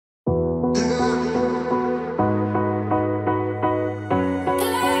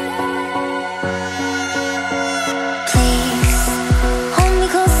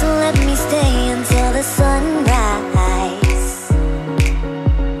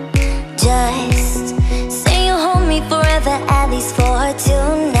least for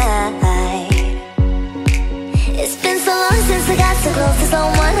tonight. It's been so long since I got so close to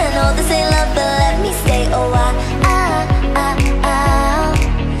someone. I know this ain't love, but let me stay a while.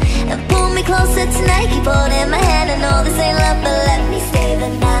 And pull me closer tonight, keep holding my hand. I know this ain't love, but let me stay the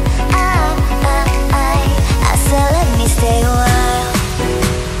night. I said let me stay a while.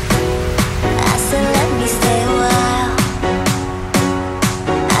 I said let me stay a while.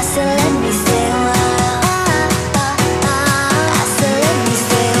 I said let me stay a while. I said let me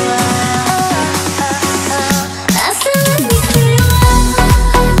stay a while. I said let me stay a while.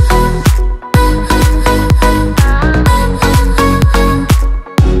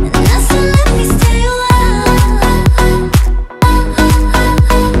 And I said let me stay a while.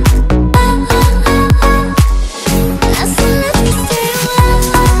 I said let me stay a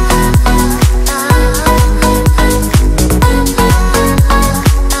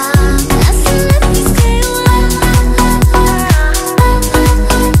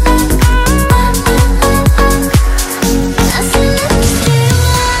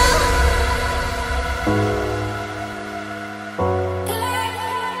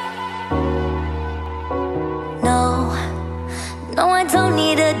No, no, I don't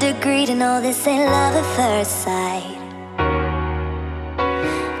need a degree to know this ain't love at first sight.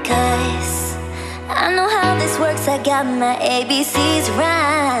 'Cause I know how this works, I got my ABCs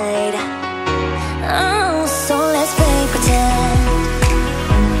right. Oh, so let's play pretend.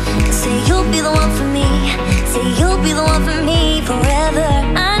 Say you'll be the one for me. Say you'll be the one for me forever.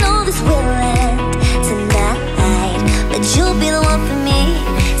 I know this will end tonight, but you'll be the one for me.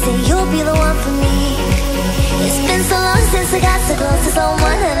 Say you'll be the one for me. It's been so long since I got so close to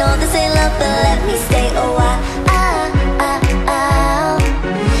someone. I know this ain't love, but let me stay a while.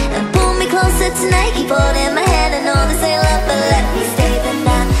 And pull me closer tonight, keep holding my hand. I know this ain't love, but let me stay the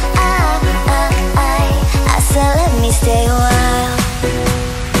night. I said let me stay a while.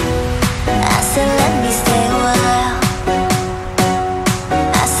 I said let me stay a while.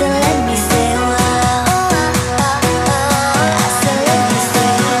 I said let me stay a while. I said let me stay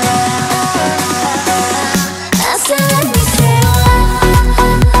a while. I said let me stay a while.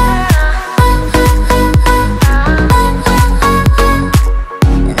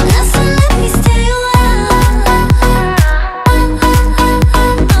 And I said let me stay a while.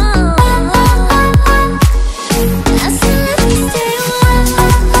 I said let me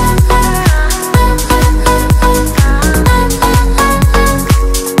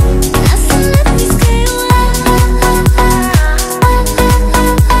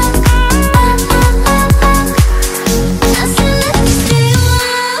a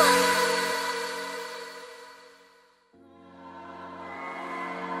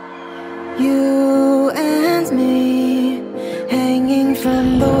You and me, hanging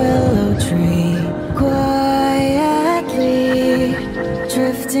from the willow tree, quietly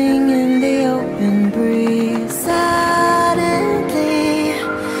drifting in the open breeze. Suddenly,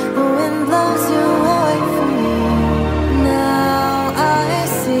 the wind blows you away from me. Now I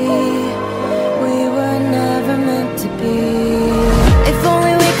see we were never meant to be. If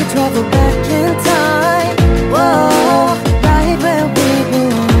only we could travel back in time. Whoa, right where we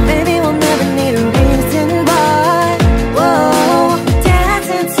belong. Maybe we'll never need a reason why. Whoa,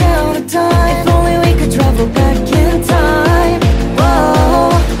 dancing till the dawn. If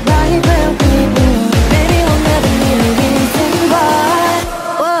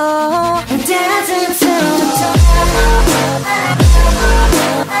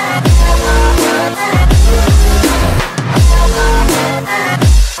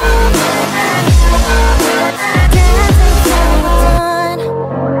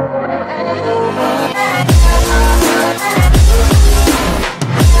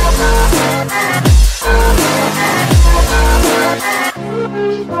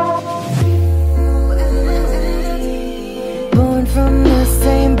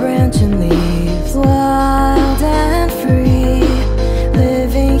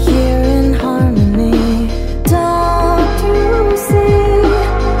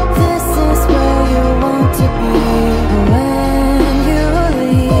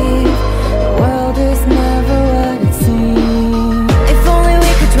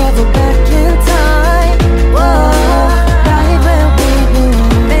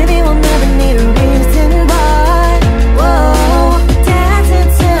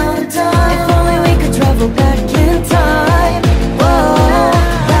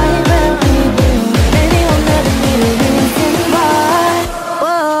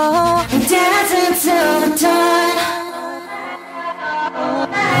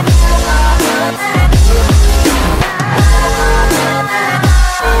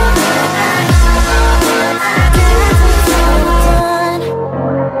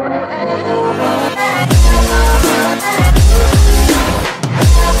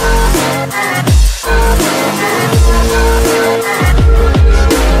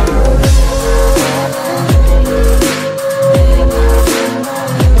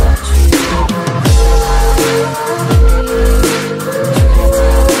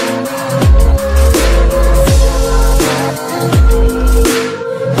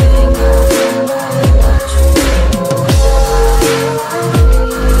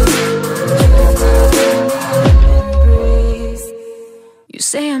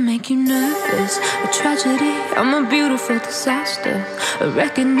disaster, a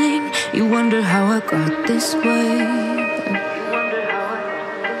reckoning. You wonder how I got this way.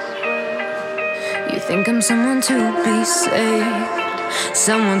 You think I'm someone to be saved,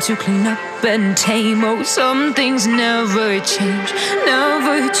 someone to clean up and tame. Oh, some things never change,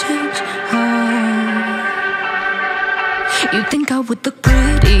 never change. Oh. You think I would look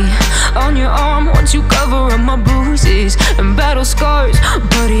pretty on your arm once you cover up my bruises and battle scars,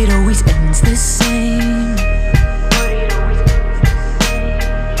 but it always ends the same.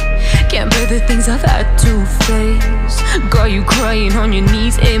 Can't bear the things I've had to face, got you crying on your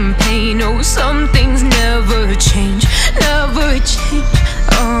knees in pain. Oh, some things never change, never change.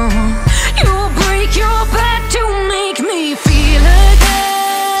 Oh, you'll break your back to make me feel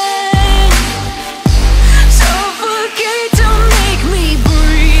again, suffocate to make me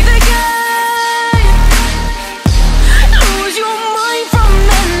breathe again, lose your mind from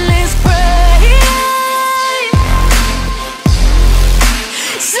endless pain.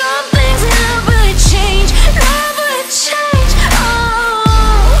 Some things never change, never change. Oh,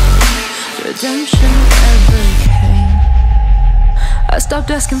 redemption never came. I stopped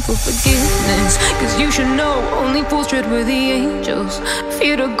asking for forgiveness, cause you should know only fools tread where the angels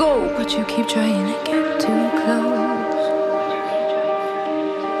fear to go, but you keep trying to get too close.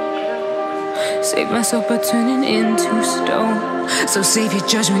 Save myself by turning into stone, so save your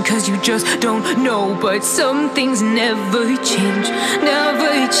judgment cause you just don't know. But some things never change,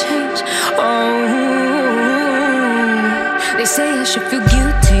 never change. Oh, they say I should feel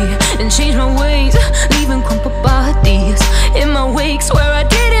guilty and change my ways, leaving crumpled bodies in my wake. Swear I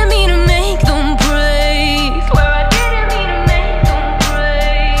didn't mean to make them break, swear I didn't mean to make them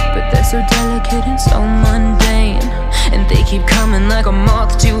break. But they're so delicate and so mundane, and they keep coming like a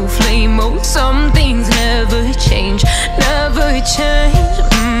moth to a flame. Oh, some things never change, never change.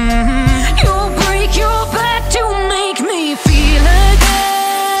 You'll break your back to make me feel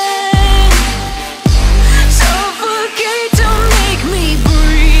again, suffocate to make me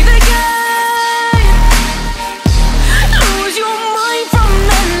breathe again, lose your mind from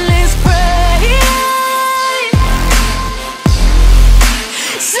endless pain.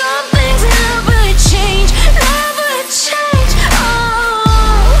 Some things never change, never change. Oh,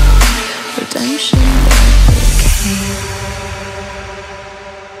 redemption never came.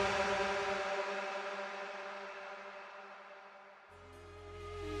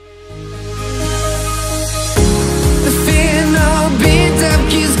 The fear no beat up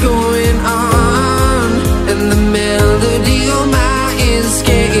keeps going on, and the melody on my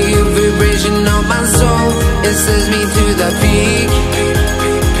escape, vibration on my soul, it sends me to the peak.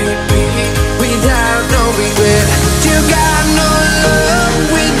 Without no regret, you got no love.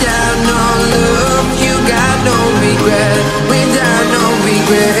 Without no love, you got no regret. Without no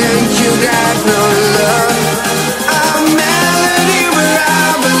regret, you got no love. A melody where I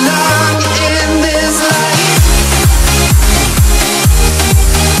belong in this life.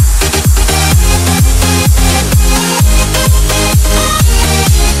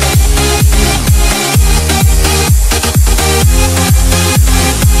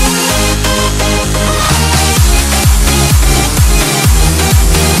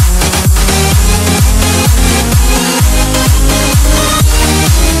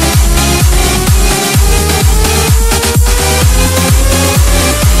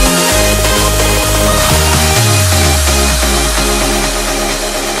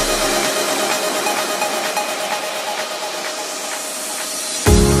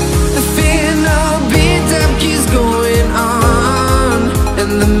 The fear no beat up keeps going on,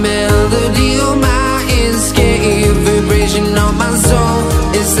 and the melody on my escape, vibration on my soul,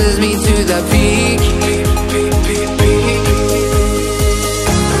 it sends me to the peak.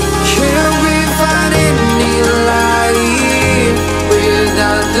 Can't we find any light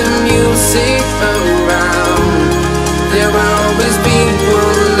without the music around? There will always be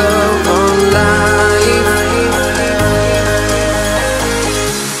one love on life.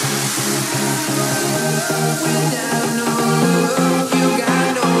 Without no love, you got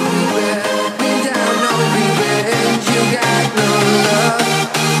no regret. Without no regret, you got no love.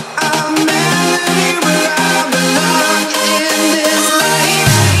 A melody where I belong in this life.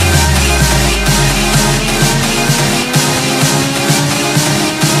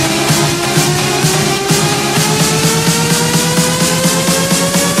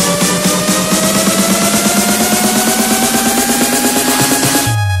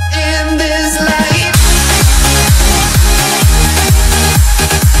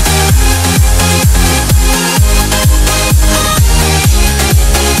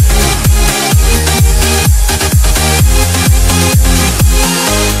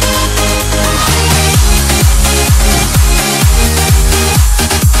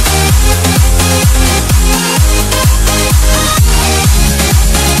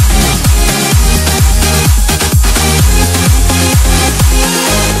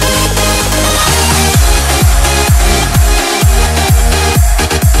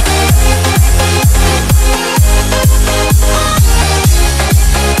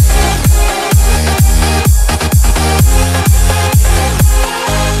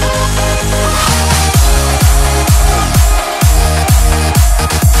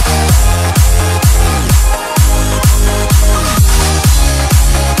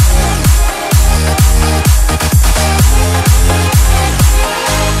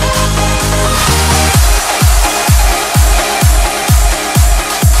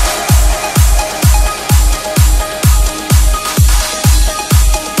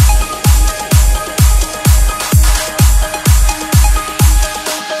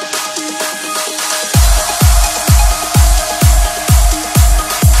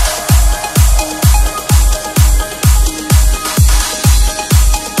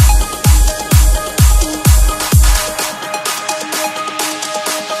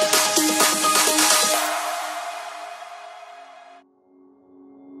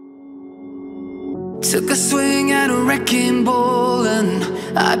 Took a swing at a wrecking ball, and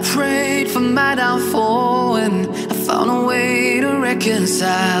I prayed for my downfall, and I found a way to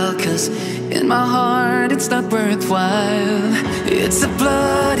reconcile, 'cause in my heart it's not worthwhile. It's a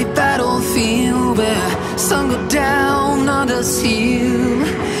bloody battlefield where some go down, others heal.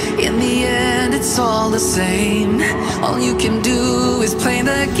 In the end it's all the same. All you can do is play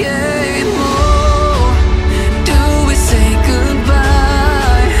the game. Oh, do we say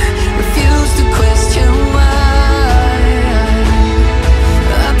goodbye? Refuse to question why.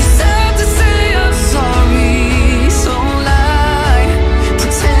 I'm sad to say I'm sorry, so lie.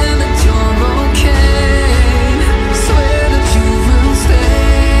 Pretend that you're okay. Swear that you will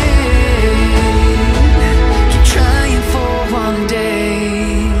stay. Keep trying for one day.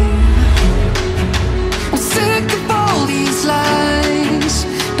 I'm sick of all these lies.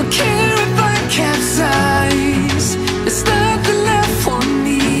 Don't care if I capsize. There's nothing left for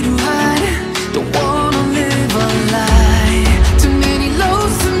me to hide. Don't wanna live a lie. Too many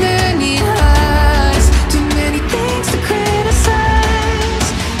lows, too many highs. Too many things to criticize.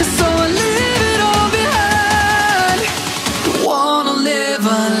 And so I leave it all behind. Don't wanna live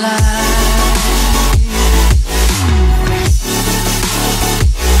a lie.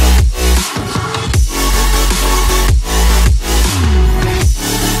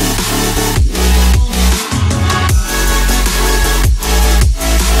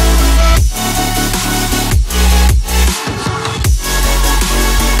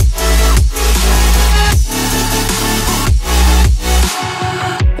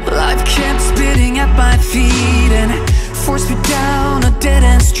 Life kept spitting at my feet and forced me down a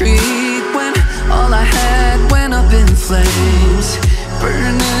dead-end street, when all I had went up in flames,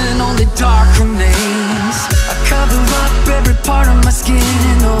 burning only dark remains. I cover up every part of my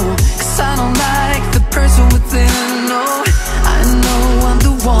skin, oh, 'cause I don't like the person within. Oh, I know I'm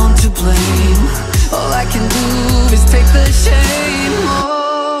the one to blame. All I can do is take the shame.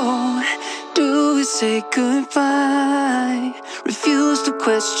 Oh, do we say goodbye? Refuse to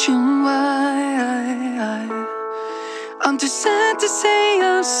question why. I'm too sad to say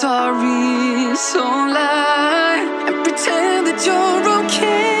I'm sorry, so lie and pretend that you're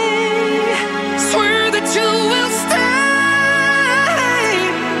okay. Swear that you will stay.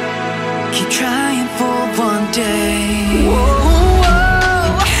 Keep trying for one day.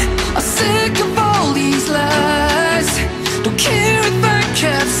 Whoa, I'm sick of all these lies. Don't care if I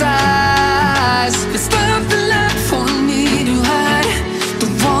capsize. There's nothing left for me to hide.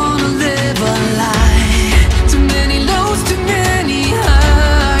 Don't wanna live a lie. Too many lows, too many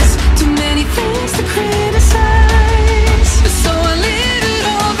highs. Too many things to criticize. So I leave it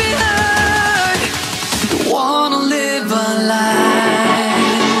all behind. Don't wanna live a lie.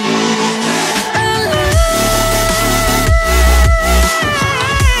 A lie.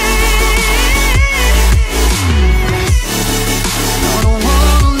 No, don't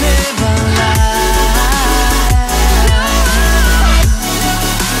wanna live a lie.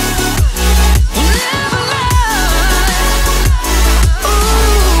 Live a lie. Ooh,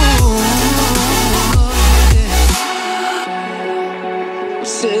 yeah. I'm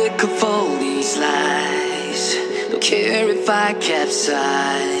sick of all these lies. Don't care if I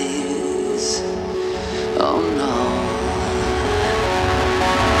capsize. Oh no.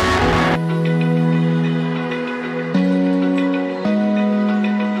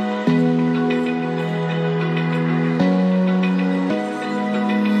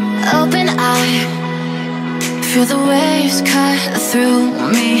 Open eye, feel the waves cut through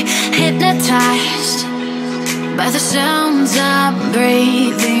me. Hypnotized by the sounds I'm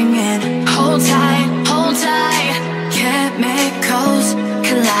breathing in. Hold tight, hold tight. Chemicals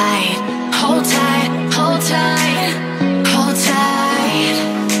collide. Hold tight, hold tight, hold tight.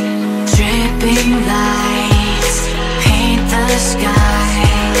 Dripping lights paint the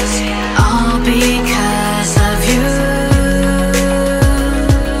skies, all because of you.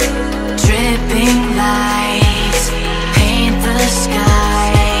 Dripping lights paint the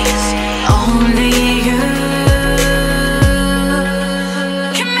skies, only you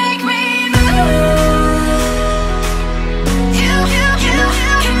can make me move. You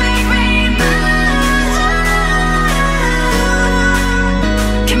can make me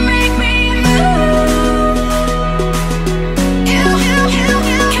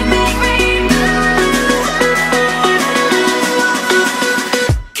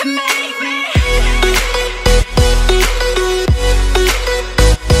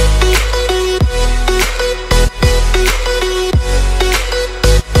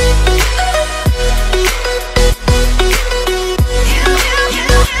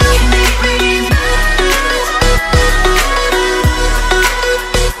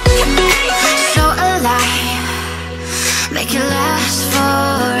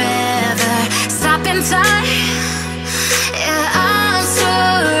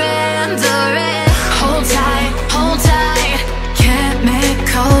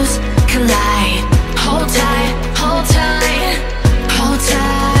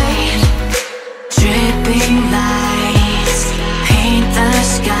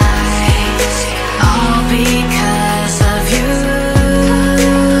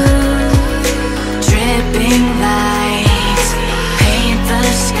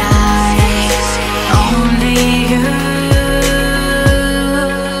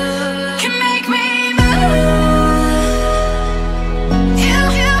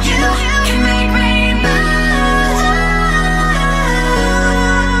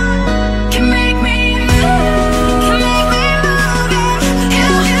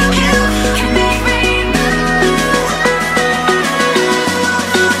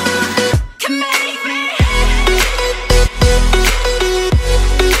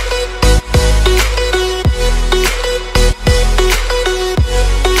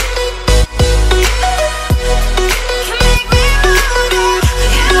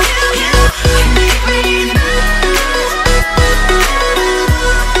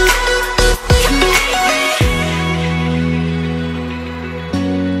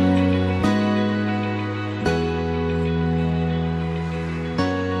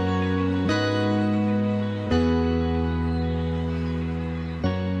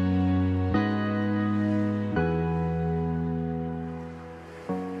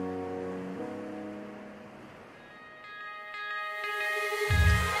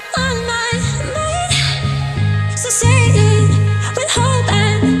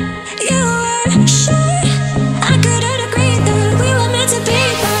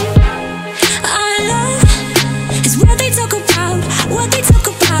what they talk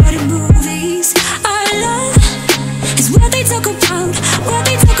about in movies. Our love is what they talk about, what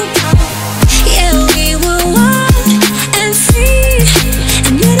they talk about. Yeah, we were wild and free,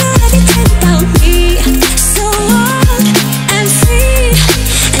 and you know everything about me. So wild and free,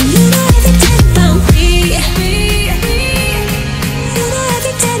 and you know everything about me. You know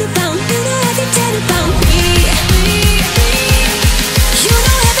everything about, you know everything about me. You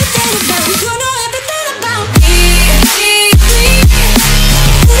know everything about, you know everything about me.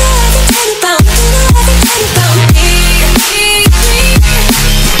 You know everything about, you know everything about me.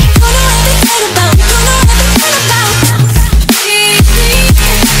 You know everything about, you know everything about me.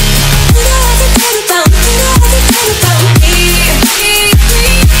 You know everything about, you know everything about me.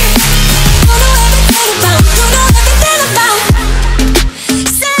 You know everything about, you know everything about.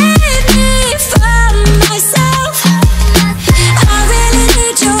 Save me from myself. I really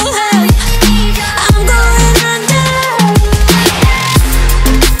need your help. I'm going under.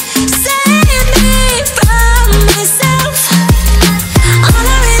 Save me from myself. All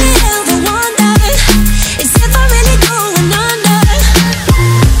I really ever wonder is if I'm really going under.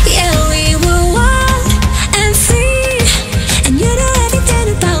 Yeah, we were wild and free, and you know everything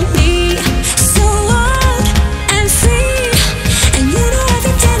about me. So wild and free, and you know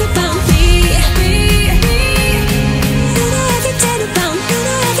everything about me. You know everything about, you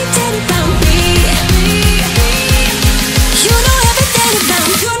know everything about me. You know everything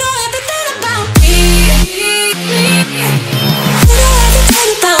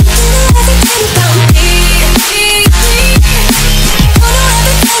about, you know everything about me. You know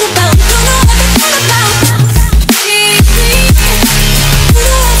everything about, you know everything about me. You know everything about, you know everything about me. You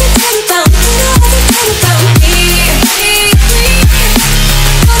know everything about, you know everything about me.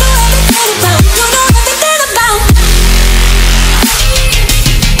 You know everything about, you know everything about.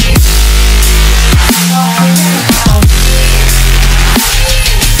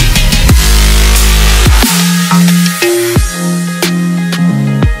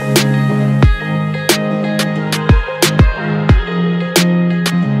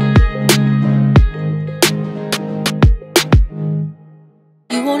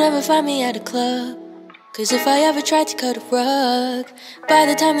 You won't ever find me at a club, 'cause if I ever tried to cut a rug, by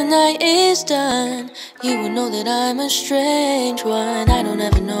the time the night is done, you will know that I'm a strange one. I don't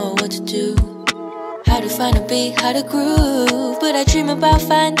ever know what to do, how to find a beat, how to groove, but I dream about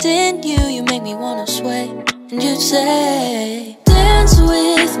finding you. You make me wanna sway, and you'd say, dance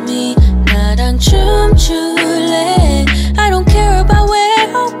with me, 나랑 춤출래. I don't care about where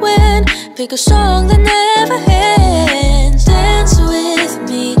or when, pick a song that never ends. Dance with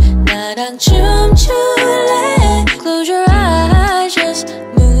me, 나랑 춤출래. Close your eyes, just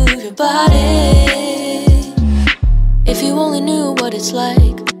move your body. If you only knew what it's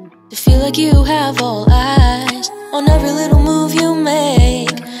like to feel like you have all eyes on every little move you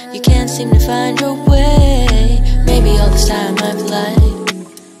make, you can't seem to find your way. Maybe all this time I've lied,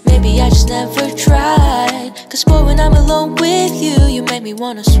 maybe I just never tried. 'Cause boy, when I'm alone with you, you make me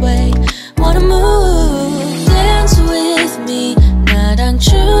wanna sway, wanna move. Dance with me, 나랑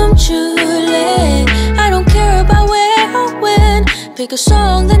춤출래. I don't care about where or when, pick a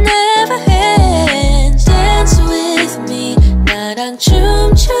song that never ends. Dance with me, 나랑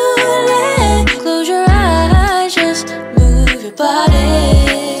춤출래. Close your eyes, just move your body.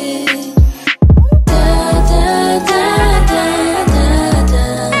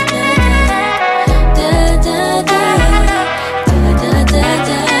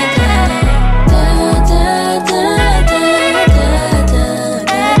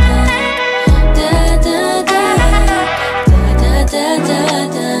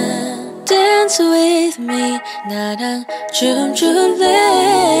 With me, 나랑 춤출래.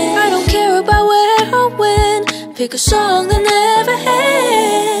 I don't care about where or when, pick a song that never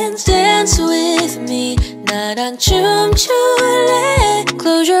ends. Dance with me, 나랑 춤출래.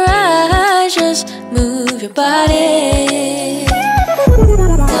 Close your eyes, just move your body.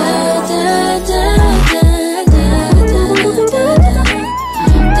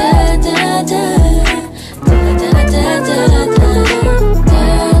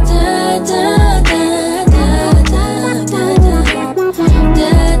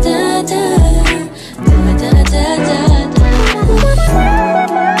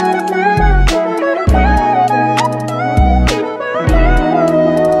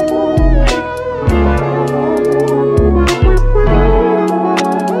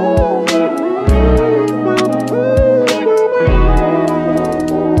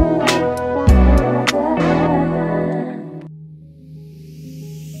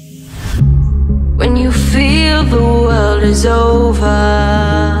 Is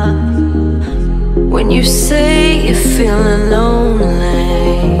over when you say you're feeling lonely.